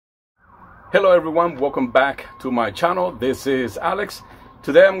Hello everyone, welcome back to my channel. This is Alex.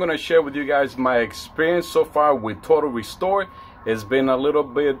 Today I'm going to share with you guys my experience so far with Total Restore. It's been a little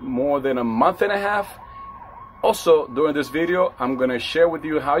bit more than a month and a half. Also, during this video, I'm going to share with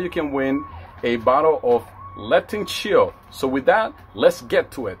you how you can win a bottle of Leptin Chill. So with that, let's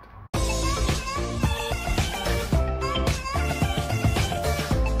get to it.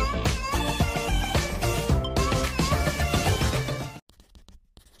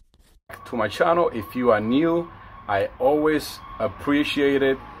 To my channel, if you are new, I always appreciate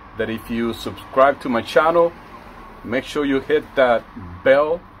it that if you subscribe to my channel, make sure you hit that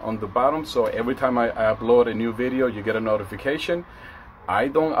bell on the bottom so every time I upload a new video you get a notification. I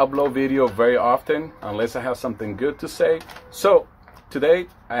don't upload video very often unless I have something good to say. So today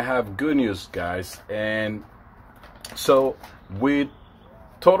I have good news, guys. And so with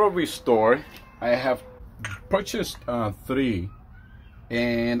Total Restore, I have purchased 3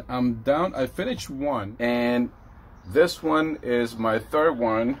 and I'm down. I finished 1 and this one is my 3rd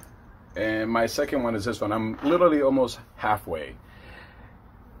one and my 2nd one is this one. I'm literally almost halfway.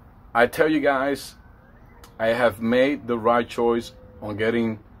 I tell you guys, I have made the right choice on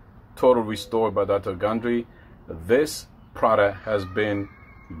getting Total Restore by Dr. Gundry. This product has been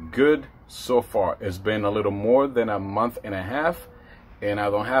good so far. It's been a little more than a month and a half and I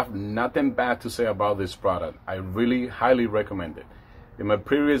don't have nothing bad to say about this product. I really highly recommend it. In my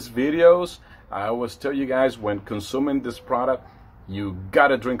previous videos, I always tell you guys when consuming this product, you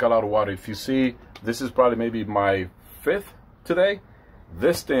gotta drink a lot of water. If you see, this is probably maybe my 5th today.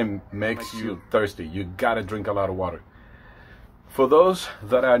 This thing makes you thirsty. You gotta drink a lot of water. For those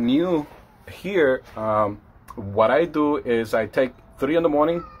that are new here, what I do is I take 3 in the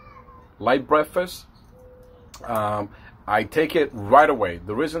morning, light breakfast. I take it right away.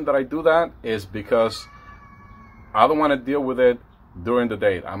 The reason that I do that is because I don't want to deal with it during the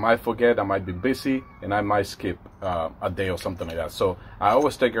day. I might forget, I might be busy, and I might skip a day or something like that. So I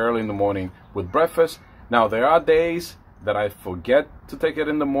always take it early in the morning with breakfast. Now there are days that I forget to take it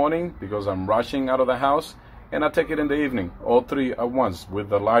in the morning because I'm rushing out of the house, and I take it in the evening, all 3 at once with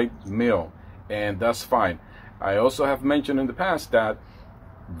the light meal, and that's fine. I also have mentioned in the past that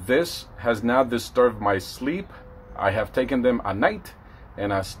this has not disturbed my sleep. I have taken them at night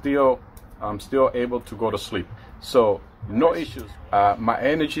and I'm still able to go to sleep. So no issues. My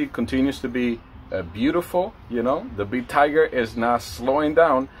energy continues to be beautiful. You know, the big tiger is not slowing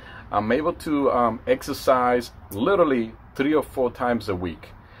down. I'm able to exercise literally 3 or 4 times a week.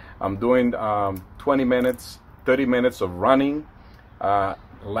 I'm doing 20 minutes, 30 minutes of running. My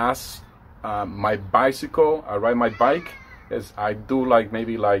bicycle, I ride my bike, I do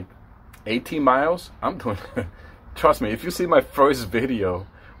maybe 18 miles. I'm doing, trust me, if you see my first video,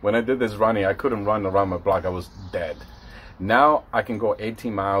 when I did this running, I couldn't run around my block. I was dead. Now I can go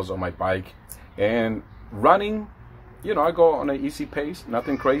 18 miles on my bike. And running, you know, I go on an easy pace,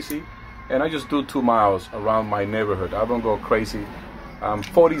 nothing crazy. And I just do 2 miles around my neighborhood. I don't go crazy. I'm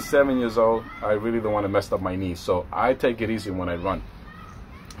 47 years old. I really don't want to mess up my knees. So I take it easy when I run.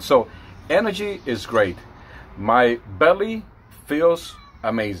 So energy is great. My belly feels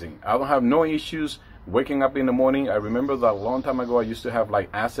amazing. I don't have no issues waking up in the morning. I remember that a long time ago I used to have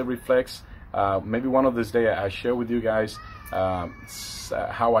acid reflux. Maybe one of this day I share with you guys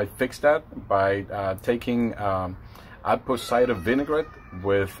how I fixed that by taking apple cider vinaigrette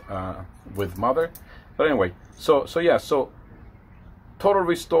with mother. But anyway, so Total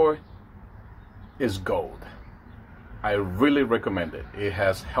Restore is gold. I really recommend it. It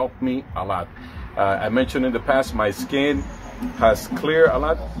has helped me a lot. I mentioned in the past my skin has cleared a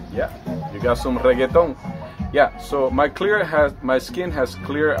lot. Yeah, you got some reggaeton. Yeah, so my skin has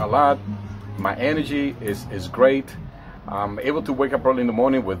cleared a lot. My energy is great. I'm able to wake up early in the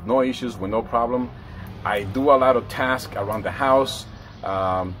morning with no issues, with no problem. I do a lot of tasks around the house.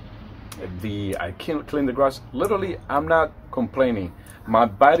 I can't clean the grass. Literally, I'm not complaining. My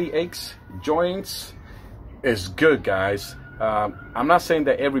body aches, joints is good, guys. I'm not saying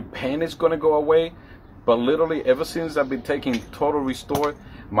that every pain is gonna go away, but literally ever since I've been taking Total Restore,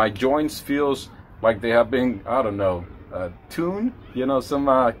 my joints feels like they have been, I don't know, tuned, you know, some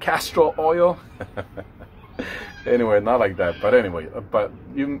castor oil. Anyway, not like that, but anyway, but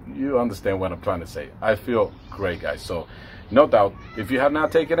you understand what I'm trying to say. I feel great, guys. So no doubt, if you have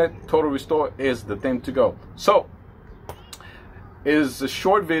not taken it, Total Restore is the thing to go. So it's a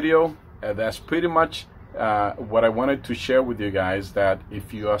short video. That's pretty much what I wanted to share with you guys, that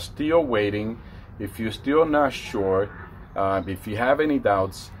if you are still waiting, if you're still not sure, if you have any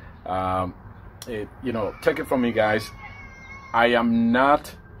doubts, you know, take it from me, guys. I am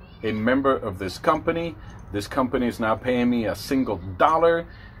not a member of this company. This company is not paying me a single dollar.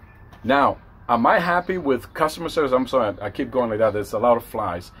 Now, am I happy with customer service? I'm sorry, I keep going like that. There's a lot of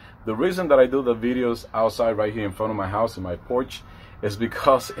flies. The reason that I do the videos outside right here in front of my house, in my porch, is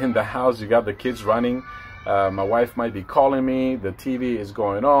because in the house you got the kids running. My wife might be calling me. The TV is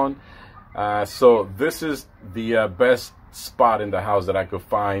going on. So this is the best spot in the house that I could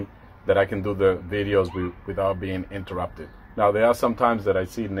find that I can do the videos without being interrupted. Now, there are some times that I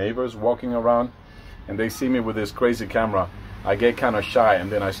see neighbors walking around and they see me with this crazy camera. I get kind of shy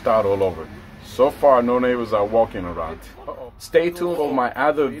and then I start all over. So far, no neighbors are walking around. Stay tuned for my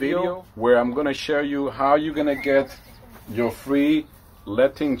other video where I'm going to show you how you're going to get your free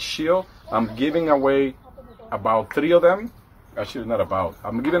letting shield. I'm giving away about 3 of them. Actually, not about.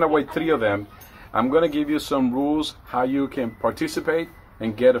 I'm giving away 3 of them. I'm going to give you some rules how you can participate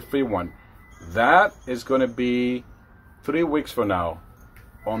and get a free one. That is going to be 3 weeks from now.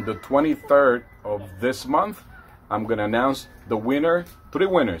 On the 23rd of this month, I'm going to announce the winner. 3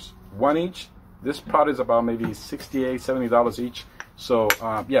 winners, 1 each. This product is about maybe $68, $70 each. So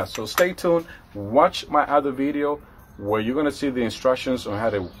yeah, so stay tuned. Watch my other video where you're going to see the instructions on how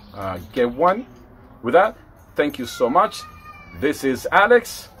to get one. With that, thank you so much. This is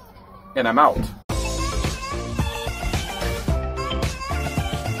Alex, and I'm out.